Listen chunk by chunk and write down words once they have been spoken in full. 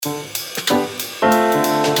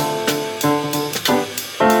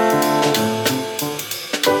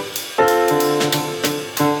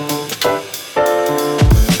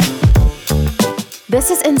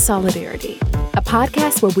Solidarity, a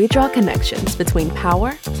podcast where we draw connections between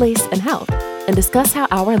power, place, and health, and discuss how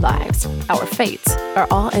our lives, our fates, are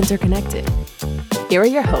all interconnected. Here are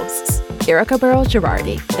your hosts, Erica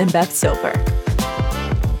Burrows-Girardi and Beth Silver.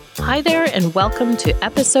 Hi there, and welcome to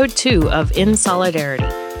episode 2 of In Solidarity.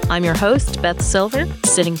 I'm your host, Beth Silver,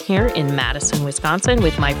 sitting here in Madison, Wisconsin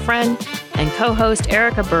with my friend and co-host,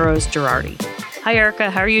 Erica Burrows-Girardi. Hi, Erica.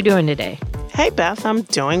 How are you doing today? Hey, Beth. I'm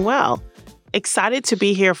doing well. Excited to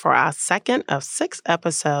be here for our second of 6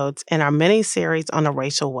 episodes in our mini-series on the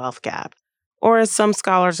racial wealth gap, or as some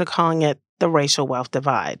scholars are calling it, the racial wealth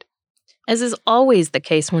divide. As is always the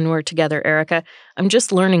case when we're together, Erica, I'm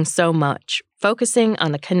just learning so much, focusing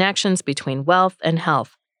on the connections between wealth and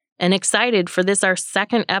health, and excited for this our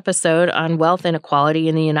second episode on wealth inequality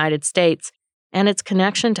in the United States and its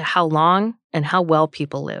connection to how long and how well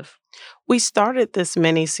people live. We started this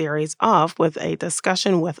mini-series off with a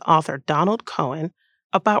discussion with author Donald Cohen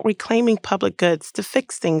about reclaiming public goods to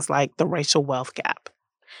fix things like the racial wealth gap.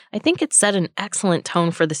 I think it set an excellent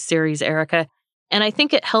tone for the series, Erica, and I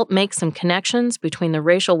think it helped make some connections between the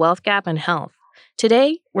racial wealth gap and health.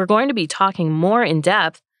 Today, we're going to be talking more in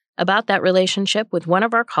depth about that relationship with one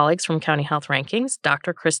of our colleagues from County Health Rankings,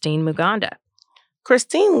 Dr. Christine Muganda.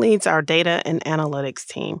 Christine leads our data and analytics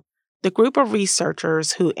team, the group of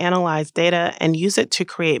researchers who analyze data and use it to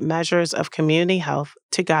create measures of community health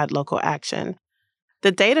to guide local action.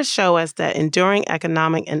 The data show us that enduring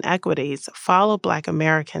economic inequities follow Black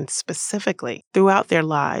Americans specifically throughout their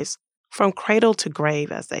lives, from cradle to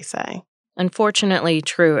grave, as they say. Unfortunately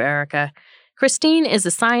true, Erica. Christine is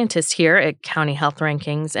a scientist here at County Health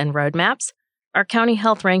Rankings and Roadmaps. Our County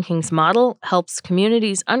Health Rankings model helps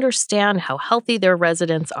communities understand how healthy their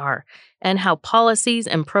residents are and how policies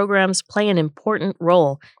and programs play an important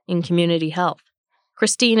role in community health.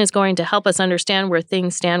 Christine is going to help us understand where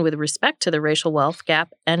things stand with respect to the racial wealth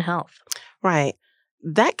gap and health. Right.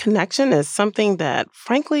 That connection is something that,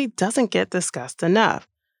 frankly, doesn't get discussed enough.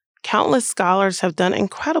 Countless scholars have done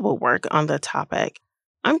incredible work on the topic.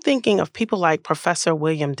 I'm thinking of people like Professor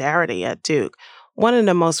William Darity at Duke, one of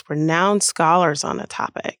the most renowned scholars on the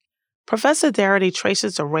topic. Professor Darity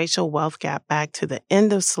traces the racial wealth gap back to the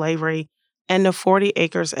end of slavery and the 40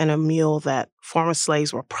 acres and a mule that former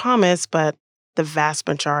slaves were promised, but the vast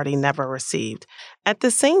majority never received. At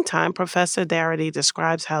the same time, Professor Darity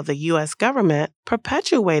describes how the U.S. government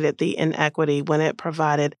perpetuated the inequity when it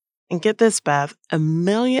provided, and get this, Beth, 1.5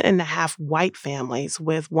 million white families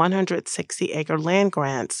with 160-acre land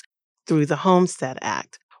grants through the Homestead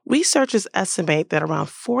Act. Researchers estimate that around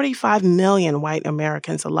 45 million white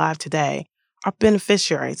Americans alive today are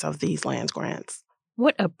beneficiaries of these land grants.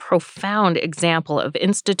 What a profound example of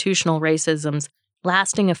institutional racism's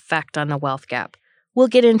lasting effect on the wealth gap. We'll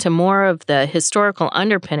get into more of the historical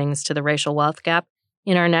underpinnings to the racial wealth gap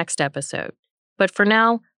in our next episode. But for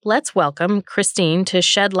now, let's welcome Christine to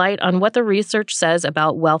shed light on what the research says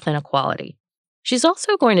about wealth inequality. She's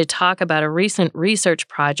also going to talk about a recent research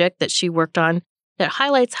project that she worked on that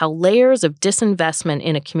highlights how layers of disinvestment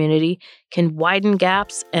in a community can widen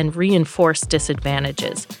gaps and reinforce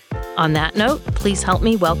disadvantages. On that note, please help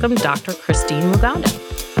me welcome Dr. Christine Muganda.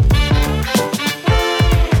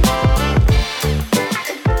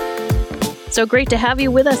 So great to have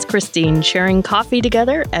you with us, Christine, sharing coffee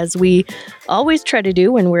together as we always try to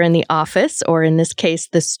do when we're in the office, or in this case,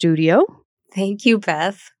 the studio. Thank you,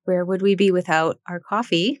 Beth. Where would we be without our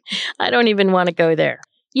coffee? I don't even want to go there.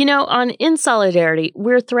 You know, on In Solidarity,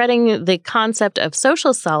 we're threading the concept of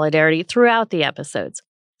social solidarity throughout the episodes.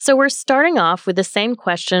 So we're starting off with the same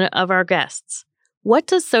question of our guests. What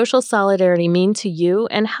does social solidarity mean to you,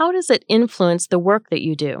 and how does it influence the work that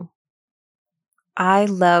you do? I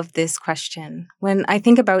love this question. When I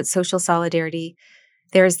think about social solidarity,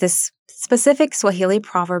 there's this specific Swahili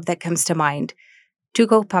proverb that comes to mind,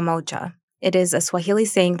 tuko pamoja. It is a Swahili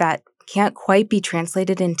saying that can't quite be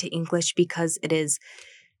translated into English because it is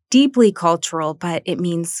deeply cultural, but it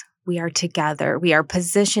means we are together, we are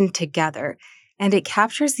positioned together, and it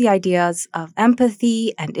captures the ideas of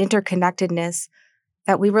empathy and interconnectedness,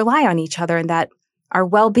 that we rely on each other and that our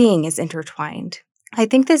well-being is intertwined. I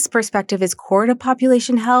think this perspective is core to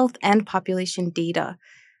population health and population data.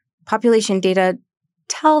 Population data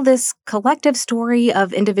tell this collective story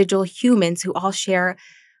of individual humans who all share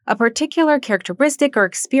a particular characteristic or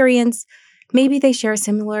experience. Maybe they share a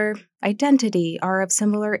similar identity, are of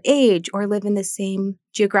similar age, or live in the same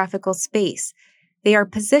geographical space. They are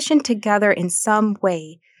positioned together in some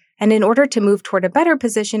way. And in order to move toward a better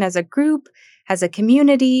position as a group, as a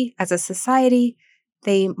community, as a society,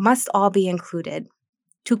 they must all be included.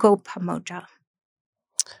 Tuko pamoja.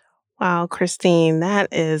 Wow, Christine,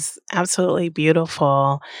 that is absolutely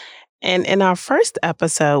beautiful. And in our first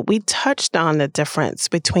episode, we touched on the difference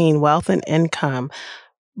between wealth and income.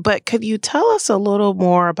 But could you tell us a little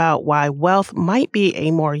more about why wealth might be a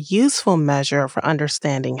more useful measure for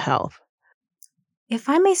understanding health? If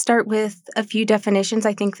I may start with a few definitions,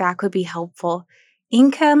 I think that could be helpful.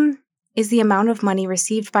 Income is the amount of money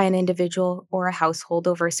received by an individual or a household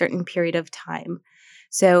over a certain period of time.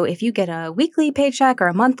 So if you get a weekly paycheck or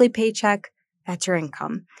a monthly paycheck, that's your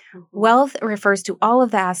income. Wealth refers to all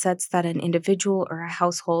of the assets that an individual or a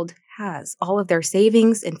household has, all of their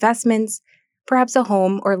savings, investments, perhaps a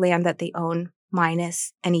home or land that they own,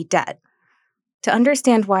 minus any debt. To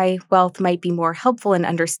understand why wealth might be more helpful in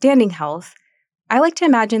understanding health, I like to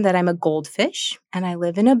imagine that I'm a goldfish and I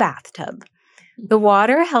live in a bathtub. The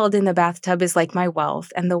water held in the bathtub is like my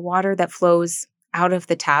wealth, and the water that flows out of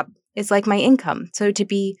the tap is like my income. So to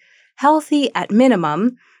be healthy at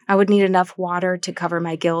minimum, I would need enough water to cover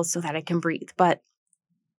my gills so that I can breathe. But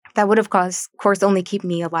that would, of course, only keep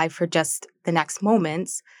me alive for just the next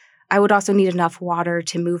moments. I would also need enough water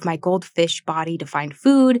to move my goldfish body to find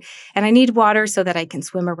food. And I need water so that I can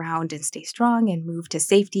swim around and stay strong and move to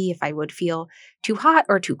safety if I would feel too hot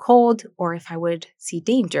or too cold, or if I would see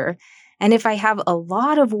danger. And if I have a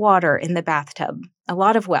lot of water in the bathtub, a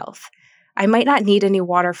lot of wealth, I might not need any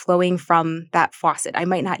water flowing from that faucet. I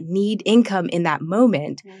might not need income in that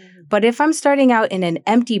moment. But if I'm starting out in an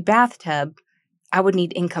empty bathtub, I would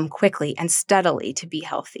need income quickly and steadily to be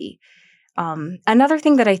healthy. Another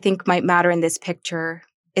thing that I think might matter in this picture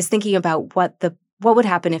is thinking about what would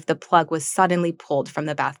happen if the plug was suddenly pulled from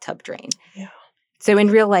the bathtub drain. Yeah. So in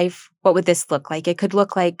real life, what would this look like? It could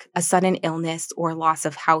look like a sudden illness or loss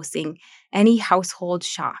of housing, any household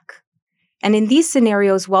shock. And in these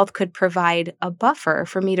scenarios, wealth could provide a buffer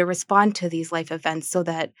for me to respond to these life events so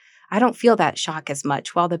that I don't feel that shock as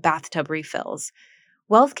much while the bathtub refills.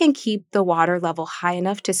 Wealth can keep the water level high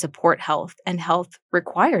enough to support health, and health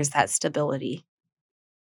requires that stability.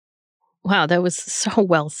 Wow, that was so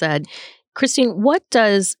well said. Christine, what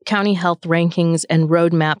does county health rankings and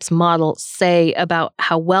roadmaps model say about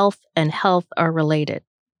how wealth and health are related?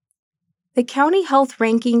 The county health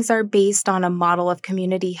rankings are based on a model of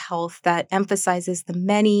community health that emphasizes the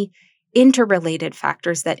many interrelated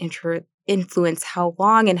factors that influence how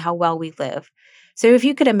long and how well we live. So if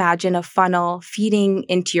you could imagine a funnel feeding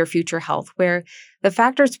into your future health, where the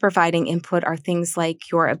factors providing input are things like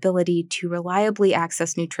your ability to reliably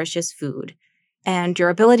access nutritious food and your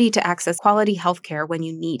ability to access quality healthcare when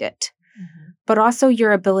you need it, but also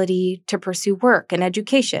your ability to pursue work and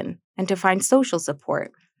education and to find social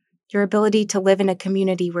support, your ability to live in a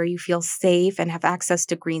community where you feel safe and have access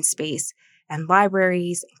to green space and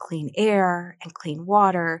libraries and clean air and clean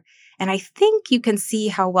water. And I think you can see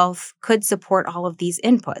how wealth could support all of these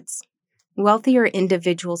inputs. Wealthier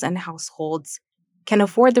individuals and households can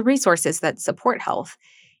afford the resources that support health,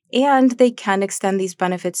 and they can extend these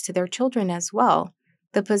benefits to their children as well.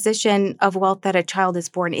 The position of wealth that a child is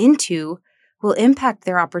born into will impact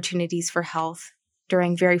their opportunities for health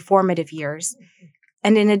during very formative years.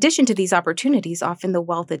 And in addition to these opportunities, often the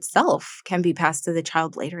wealth itself can be passed to the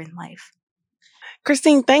child later in life.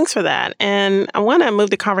 Christine, thanks for that. And I want to move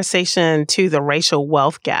the conversation to the racial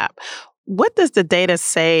wealth gap. What does the data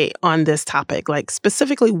say on this topic? Like,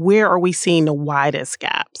 specifically, where are we seeing the widest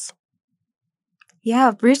gaps?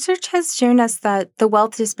 Yeah, research has shown us that the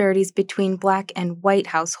wealth disparities between Black and white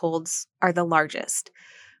households are the largest,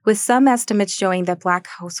 with some estimates showing that Black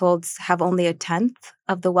households have only a tenth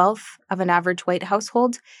of the wealth of an average white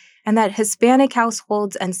household, and that Hispanic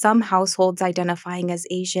households and some households identifying as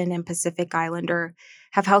Asian and Pacific Islander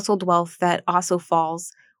have household wealth that also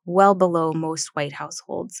falls well below most white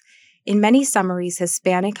households. In many summaries,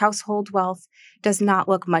 Hispanic household wealth does not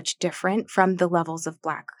look much different from the levels of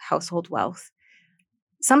Black household wealth.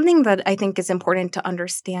 Something that I think is important to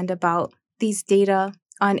understand about these data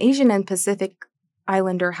on Asian and Pacific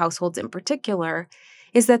Islander households in particular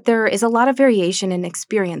is that there is a lot of variation in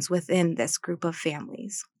experience within this group of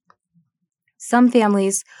families. Some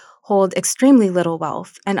families hold extremely little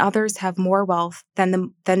wealth, and others have more wealth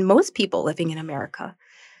than most people living in America.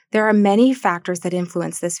 There are many factors that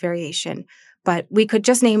influence this variation, but we could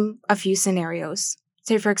just name a few scenarios.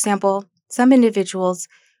 Say, for example, some individuals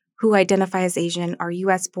who identify as Asian are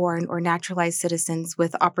U.S.-born or naturalized citizens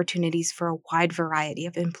with opportunities for a wide variety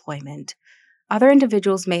of employment. Other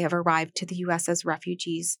individuals may have arrived to the U.S. as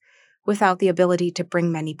refugees without the ability to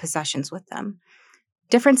bring many possessions with them.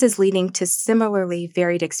 Differences leading to similarly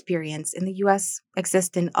varied experience in the U.S.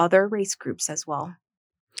 exist in other race groups as well.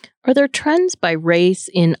 Are there trends by race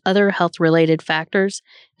in other health-related factors?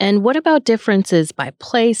 And what about differences by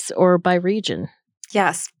place or by region?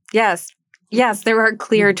 Yes, there are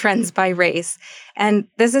clear trends by race. And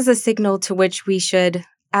this is a signal to which we should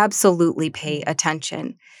absolutely pay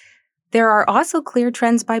attention. There are also clear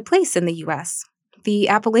trends by place in the U.S. The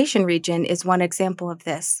Appalachian region is one example of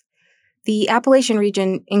this. The Appalachian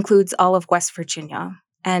region includes all of West Virginia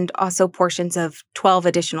and also portions of 12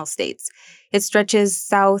 additional states. It stretches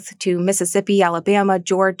south to Mississippi, Alabama,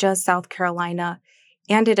 Georgia, South Carolina,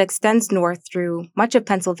 and it extends north through much of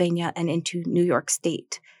Pennsylvania and into New York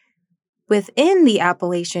State. Within the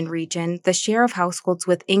Appalachian region, the share of households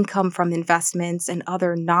with income from investments and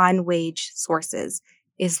other non-wage sources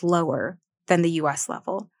is lower than the U.S.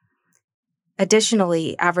 level.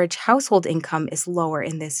 Additionally, average household income is lower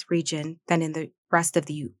in this region than in the rest of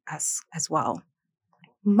the U.S. as well.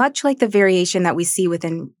 Much like the variation that we see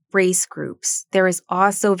within race groups, there is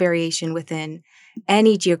also variation within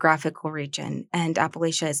any geographical region, and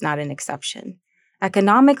Appalachia is not an exception.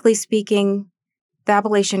 Economically speaking, the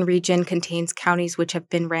Appalachian region contains counties which have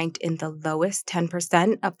been ranked in the lowest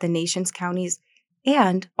 10% of the nation's counties,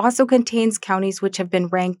 and also contains counties which have been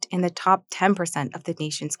ranked in the top 10% of the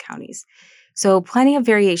nation's counties. So plenty of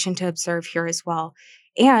variation to observe here as well.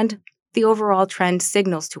 And the overall trend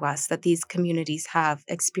signals to us that these communities have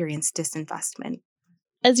experienced disinvestment.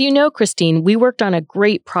 As you know, Christine, we worked on a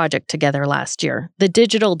great project together last year, the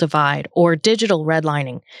digital divide or digital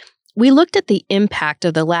redlining. We looked at the impact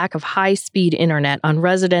of the lack of high-speed internet on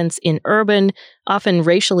residents in urban, often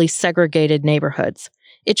racially segregated neighborhoods.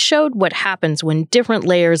 It showed what happens when different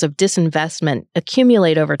layers of disinvestment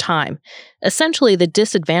accumulate over time. Essentially, the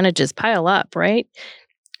disadvantages pile up, right?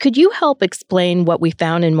 Could you help explain what we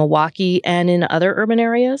found in Milwaukee and in other urban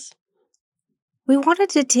areas? We wanted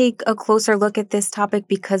to take a closer look at this topic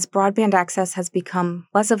because broadband access has become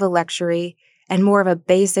less of a luxury and more of a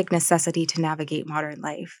basic necessity to navigate modern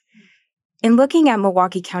life. In looking at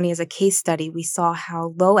Milwaukee County as a case study, we saw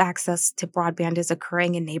how low access to broadband is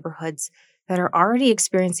occurring in neighborhoods that are already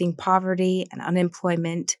experiencing poverty and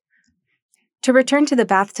unemployment. To return to the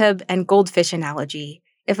bathtub and goldfish analogy,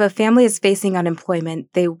 if a family is facing unemployment,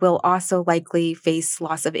 they will also likely face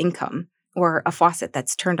loss of income or a faucet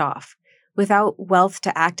that's turned off. Without wealth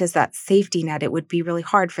to act as that safety net, it would be really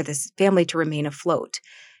hard for this family to remain afloat.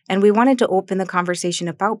 And we wanted to open the conversation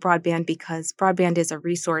about broadband because broadband is a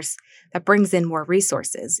resource that brings in more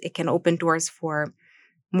resources. It can open doors for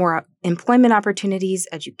more employment opportunities,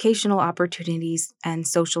 educational opportunities, and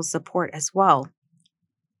social support as well.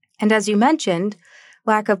 And as you mentioned,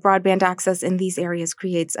 lack of broadband access in these areas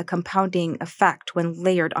creates a compounding effect when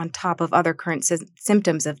layered on top of other current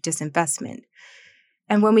symptoms of disinvestment.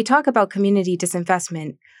 And when we talk about community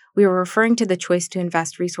disinvestment, we are referring to the choice to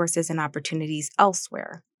invest resources and opportunities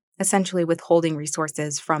elsewhere, essentially withholding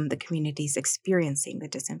resources from the communities experiencing the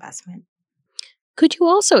disinvestment. Could you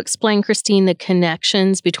also explain, Christine, the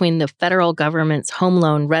connections between the federal government's home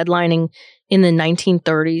loan redlining in the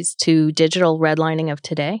 1930s to digital redlining of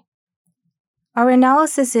today? Our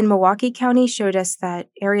analysis in Milwaukee County showed us that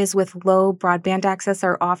areas with low broadband access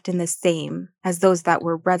are often the same as those that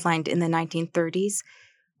were redlined in the 1930s,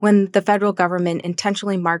 when the federal government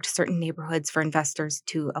intentionally marked certain neighborhoods for investors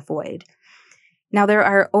to avoid. Now, there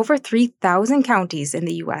are over 3,000 counties in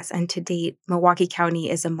the U.S., and to date, Milwaukee County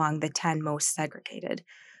is among the 10 most segregated.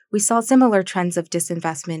 We saw similar trends of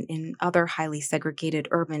disinvestment in other highly segregated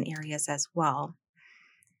urban areas as well.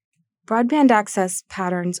 Broadband access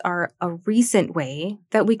patterns are a recent way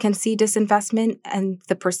that we can see disinvestment and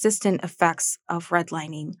the persistent effects of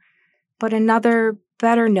redlining. But another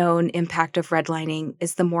better-known impact of redlining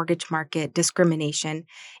is the mortgage market discrimination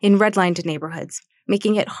in redlined neighborhoods,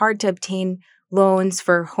 making it hard to obtain loans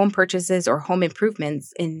for home purchases or home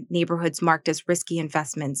improvements in neighborhoods marked as risky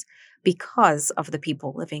investments because of the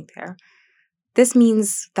people living there. This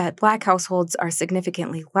means that Black households are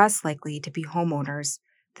significantly less likely to be homeowners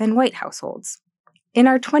than white households. In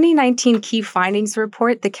our 2019 Key Findings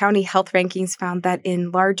report, the county health rankings found that in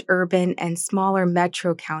large urban and smaller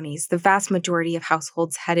metro counties, the vast majority of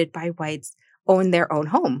households headed by whites own their own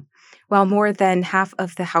home, while more than half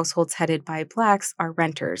of the households headed by Blacks are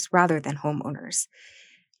renters rather than homeowners.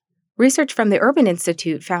 Research from the Urban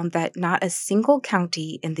Institute found that not a single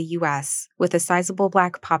county in the U.S. with a sizable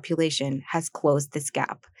Black population has closed this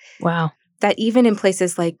gap. Wow. That even in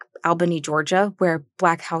places like Albany, Georgia, where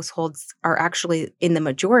Black households are actually in the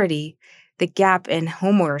majority, the gap in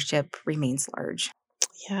homeownership remains large.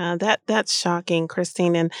 Yeah, that's shocking,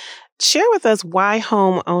 Christine. And share with us why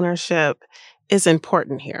home ownership is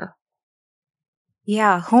important here.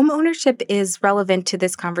 Yeah, home ownership is relevant to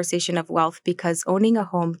this conversation of wealth because owning a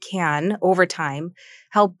home can, over time,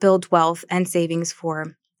 help build wealth and savings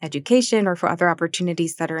for education or for other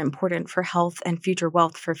opportunities that are important for health and future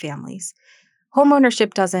wealth for families. Home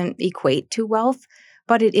ownership doesn't equate to wealth,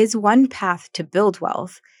 but it is one path to build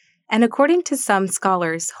wealth. And according to some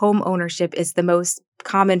scholars, home ownership is the most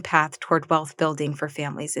common path toward wealth building for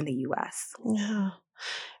families in the U.S. Yeah.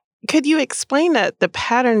 Could you explain the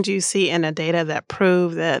patterns you see in the data that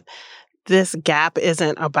prove that this gap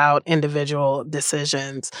isn't about individual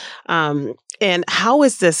decisions? And how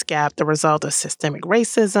is this gap the result of systemic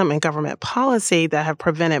racism and government policy that have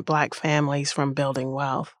prevented Black families from building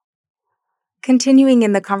wealth? Continuing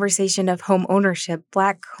in the conversation of home ownership,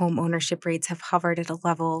 Black home ownership rates have hovered at a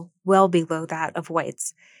level well below that of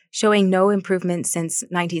whites, showing no improvement since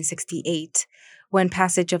 1968, when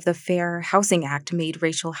passage of the Fair Housing Act made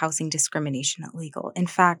racial housing discrimination illegal. In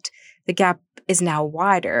fact, the gap is now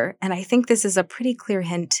wider, and I think this is a pretty clear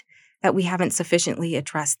hint that we haven't sufficiently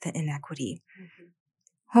addressed the inequity.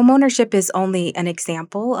 Homeownership is only an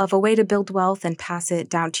example of a way to build wealth and pass it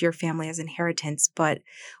down to your family as inheritance. But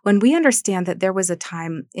when we understand that there was a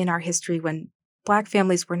time in our history when Black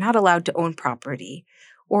families were not allowed to own property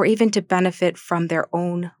or even to benefit from their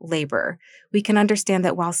own labor, we can understand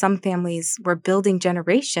that while some families were building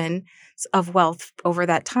generations of wealth over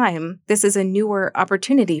that time, this is a newer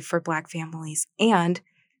opportunity for Black families. And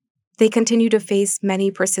they continue to face many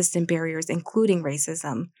persistent barriers, including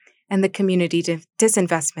racism and the community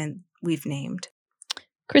disinvestment we've named.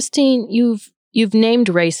 Christine, you've named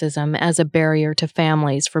racism as a barrier to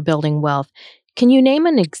families for building wealth. Can you name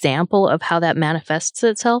an example of how that manifests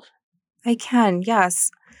itself? I can,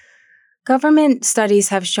 yes. Government studies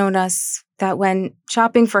have shown us that when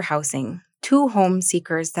shopping for housing, two home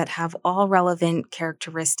seekers that have all relevant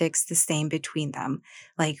characteristics the same between them,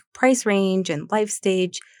 like price range and life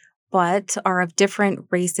stage, but are of different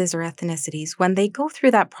races or ethnicities, when they go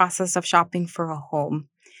through that process of shopping for a home,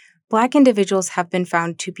 Black individuals have been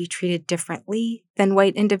found to be treated differently than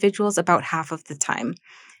white individuals about half of the time.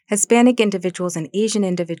 Hispanic individuals and Asian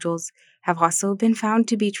individuals have also been found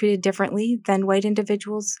to be treated differently than white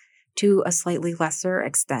individuals to a slightly lesser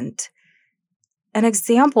extent. An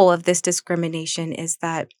example of this discrimination is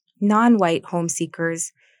that non-white home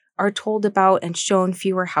seekers are told about and shown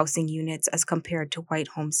fewer housing units as compared to white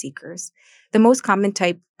home seekers. The most common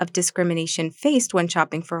type of discrimination faced when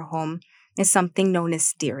shopping for a home is something known as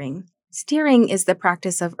steering. Steering is the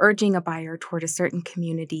practice of urging a buyer toward a certain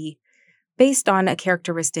community based on a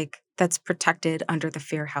characteristic that's protected under the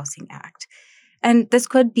Fair Housing Act. And this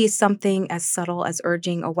could be something as subtle as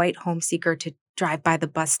urging a white home seeker to drive by the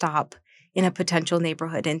bus stop in a potential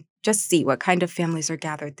neighborhood and just see what kind of families are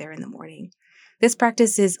gathered there in the morning. This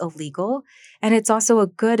practice is illegal, and it's also a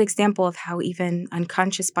good example of how even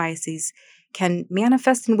unconscious biases can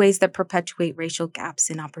manifest in ways that perpetuate racial gaps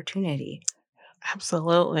in opportunity.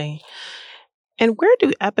 Absolutely. And where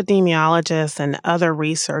do epidemiologists and other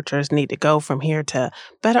researchers need to go from here to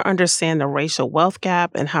better understand the racial wealth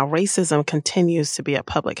gap and how racism continues to be a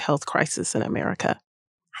public health crisis in America?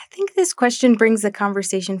 I think this question brings the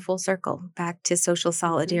conversation full circle back to social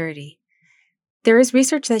solidarity. There is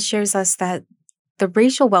research that shows us that the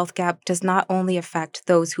racial wealth gap does not only affect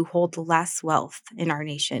those who hold less wealth in our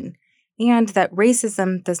nation, and that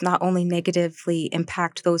racism does not only negatively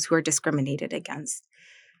impact those who are discriminated against.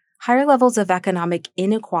 Higher levels of economic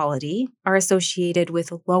inequality are associated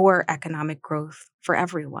with lower economic growth for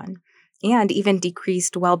everyone, and even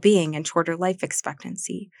decreased well-being and shorter life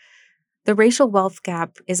expectancy. The racial wealth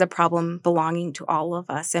gap is a problem belonging to all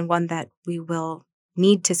of us and one that we will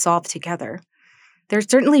need to solve together. There's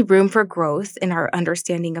certainly room for growth in our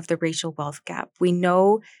understanding of the racial wealth gap. We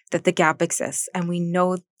know that the gap exists, and we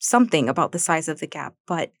know something about the size of the gap,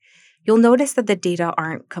 but you'll notice that the data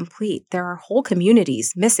aren't complete. There are whole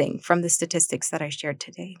communities missing from the statistics that I shared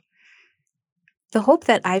today. The hope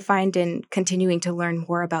that I find in continuing to learn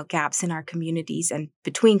more about gaps in our communities and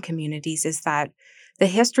between communities is that the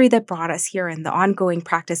history that brought us here and the ongoing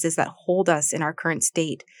practices that hold us in our current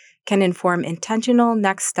state can inform intentional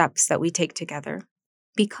next steps that we take together.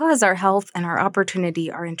 Because our health and our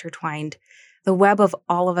opportunity are intertwined, the web of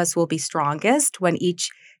all of us will be strongest when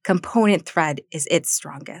each component thread is its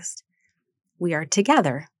strongest. We are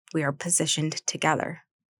together. We are positioned together.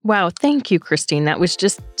 Wow, thank you, Christine. That was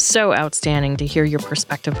just so outstanding to hear your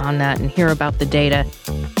perspective on that and hear about the data.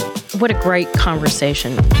 What a great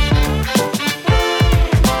conversation.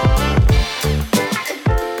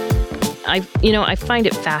 I find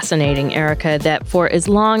it fascinating, Erica, that for as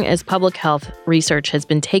long as public health research has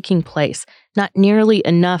been taking place, not nearly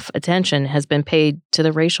enough attention has been paid to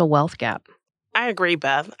the racial wealth gap. I agree,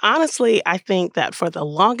 Beth. Honestly, I think that for the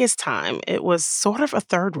longest time, it was sort of a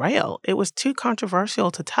third rail. It was too controversial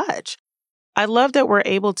to touch. I love that we're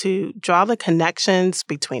able to draw the connections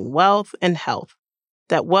between wealth and health,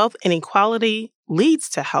 that wealth inequality leads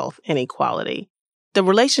to health inequality. The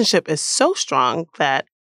relationship is so strong that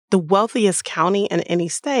the wealthiest county in any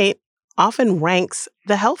state often ranks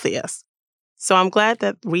the healthiest. So I'm glad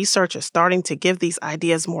that research is starting to give these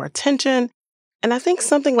ideas more attention. And I think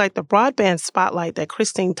something like the broadband spotlight that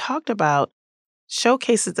Christine talked about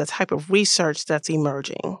showcases the type of research that's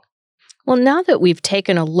emerging. Well, now that we've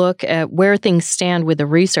taken a look at where things stand with the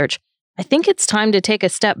research, I think it's time to take a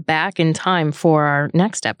step back in time for our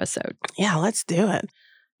next episode. Yeah, let's do it.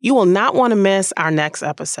 You will not want to miss our next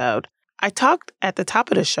episode. I talked at the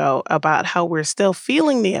top of the show about how we're still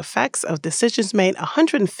feeling the effects of decisions made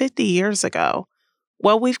 150 years ago.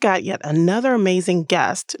 Well, we've got yet another amazing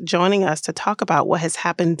guest joining us to talk about what has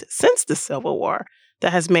happened since the Civil War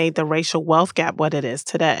that has made the racial wealth gap what it is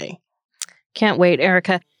today. Can't wait,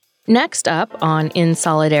 Erica. Next up on In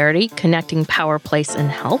Solidarity, Connecting Power, Place,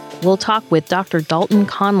 and Health, we'll talk with Dr. Dalton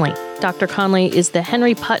Conley. Dr. Conley is the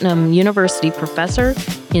Henry Putnam University Professor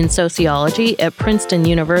in Sociology at Princeton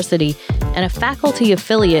University and a faculty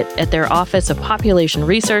affiliate at their Office of Population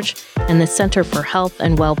Research and the Center for Health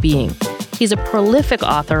and Well-Being. He's a prolific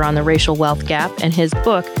author on the racial wealth gap, and his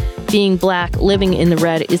book, Being Black, Living in the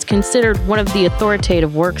Red, is considered one of the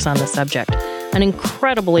authoritative works on the subject. An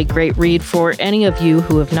incredibly great read for any of you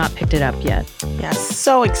who have not picked it up yet. Yeah,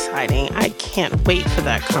 so exciting. I can't wait for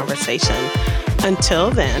that conversation.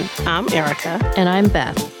 Until then, I'm Erica. And I'm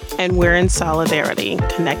Beth. And we're in Solidarity,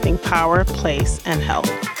 connecting power, place, and health.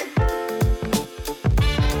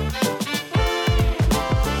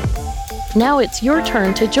 Now it's your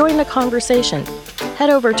turn to join the conversation. Head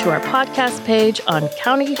over to our podcast page on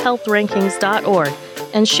countyhealthrankings.org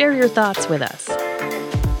and share your thoughts with us.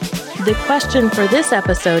 The question for this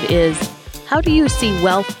episode is, how do you see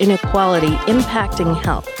wealth inequality impacting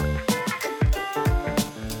health?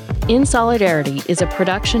 In Solidarity is a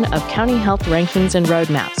production of County Health Rankings and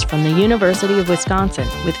Roadmaps from the University of Wisconsin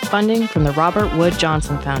with funding from the Robert Wood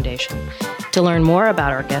Johnson Foundation. To learn more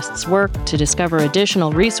about our guests' work, to discover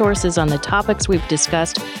additional resources on the topics we've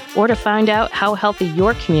discussed, or to find out how healthy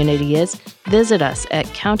your community is, visit us at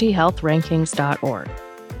countyhealthrankings.org.